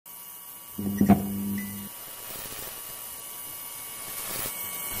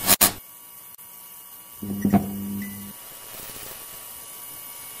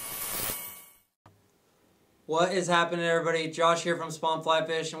What is happening, everybody? Josh here from Spawn Fly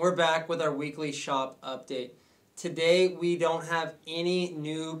Fish, and we're back with our weekly shop update. Today we don't have any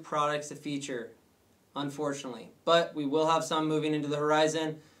new products to feature, unfortunately, but we will have some moving into the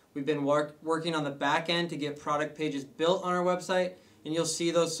horizon. We've been working on the back end to get product pages built on our website, and you'll see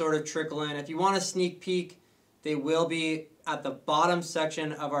those sort of trickle in. If you want a sneak peek, they will be at the bottom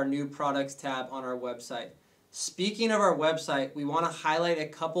section of our new products tab on our website. Speaking of our website, we want to highlight a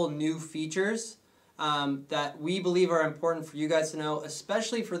couple new features that we believe are important for you guys to know,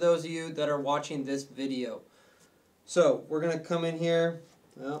 especially for those of you that are watching this video. So we're going to come in here.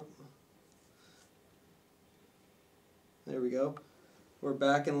 Well, there we go. We're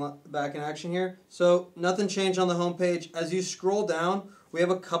back in action here. So nothing changed on the home page. As you scroll down, we have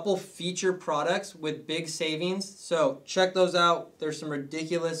a couple feature products with big savings. So check those out. There's some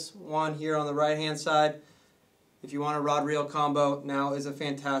ridiculous one here on the right hand side. If you want a rod reel combo, now is a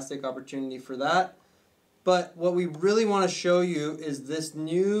fantastic opportunity for that. But what we really want to show you is this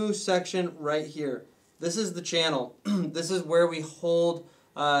new section right here. This is the channel. This is where we hold,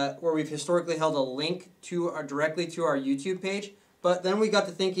 where we've historically held a link to directly to our YouTube page. But then we got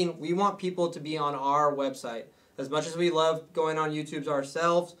to thinking, we want people to be on our website. As much as we love going on YouTube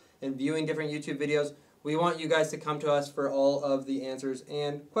ourselves and viewing different YouTube videos, we want you guys to come to us for all of the answers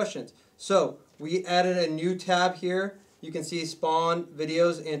and questions. So we added a new tab here. You can see Spawn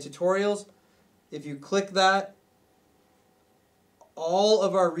videos and tutorials. If you click that, all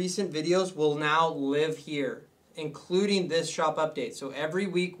of our recent videos will now live here, including this shop update. So every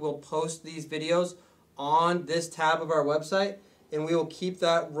week we'll post these videos on this tab of our website, and we will keep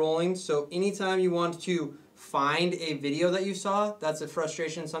that rolling. So anytime you want to find a video that you saw, that's a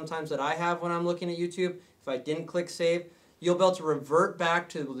frustration sometimes that I have when I'm looking at YouTube. If I didn't click save, you'll be able to revert back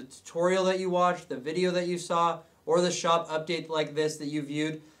to the tutorial that you watched, the video that you saw, or the shop update like this that you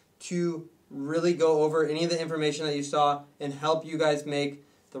viewed to really go over any of the information that you saw and help you guys make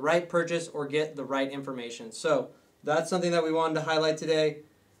the right purchase or get the right information. So that's something that we wanted to highlight today.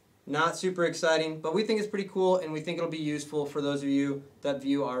 Not super exciting, but we think it's pretty cool, and we think it'll be useful for those of you that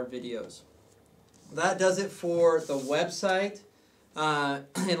view our videos. That does it for the website.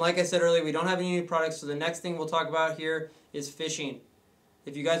 And like I said earlier, we don't have any new products, so the next thing we'll talk about here is fishing.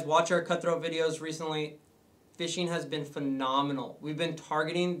 If you guys watch our cutthroat videos recently, fishing has been phenomenal. We've been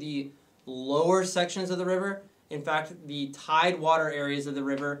targeting the lower sections of the river, in fact the tide water areas of the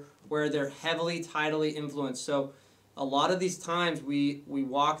river where they're heavily tidally influenced. So a lot of these times we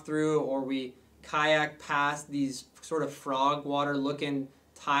walk through or we kayak past these sort of frog water looking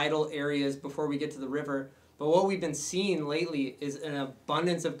tidal areas before we get to the river. But what we've been seeing lately is an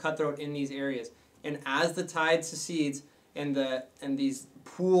abundance of cutthroat in these areas. And as the tide secedes and these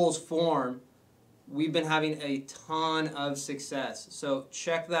pools form, we've been having a ton of success. So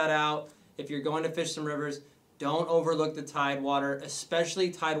check that out. If you're going to fish some rivers, don't overlook the tide water,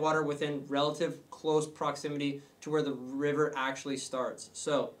 especially tide water within relative close proximity to where the river actually starts.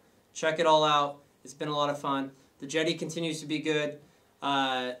 So check it all out. It's been a lot of fun. The jetty continues to be good.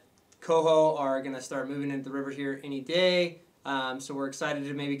 Coho are going to start moving into the river here any day. So we're excited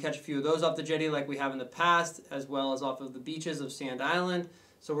to maybe catch a few of those off the jetty like we have in the past, as well as off of the beaches of Sand Island.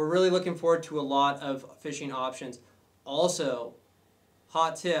 So we're really looking forward to a lot of fishing options. Also,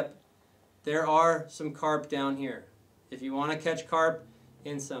 hot tip, there are some carp down here. If you want to catch carp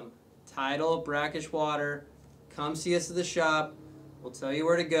in some tidal, brackish water, come see us at the shop. We'll tell you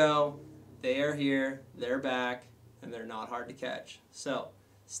where to go. They are here, they're back, and they're not hard to catch. So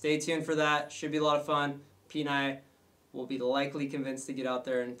stay tuned for that. Should be a lot of fun. Pete and I will be likely convinced to get out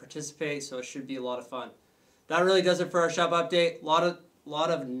there and participate, so it should be a lot of fun. That really does it for our shop update. A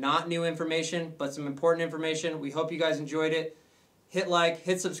lot of not new information, but some important information. We hope you guys enjoyed it. Hit like,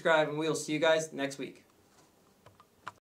 hit subscribe, and we will see you guys next week.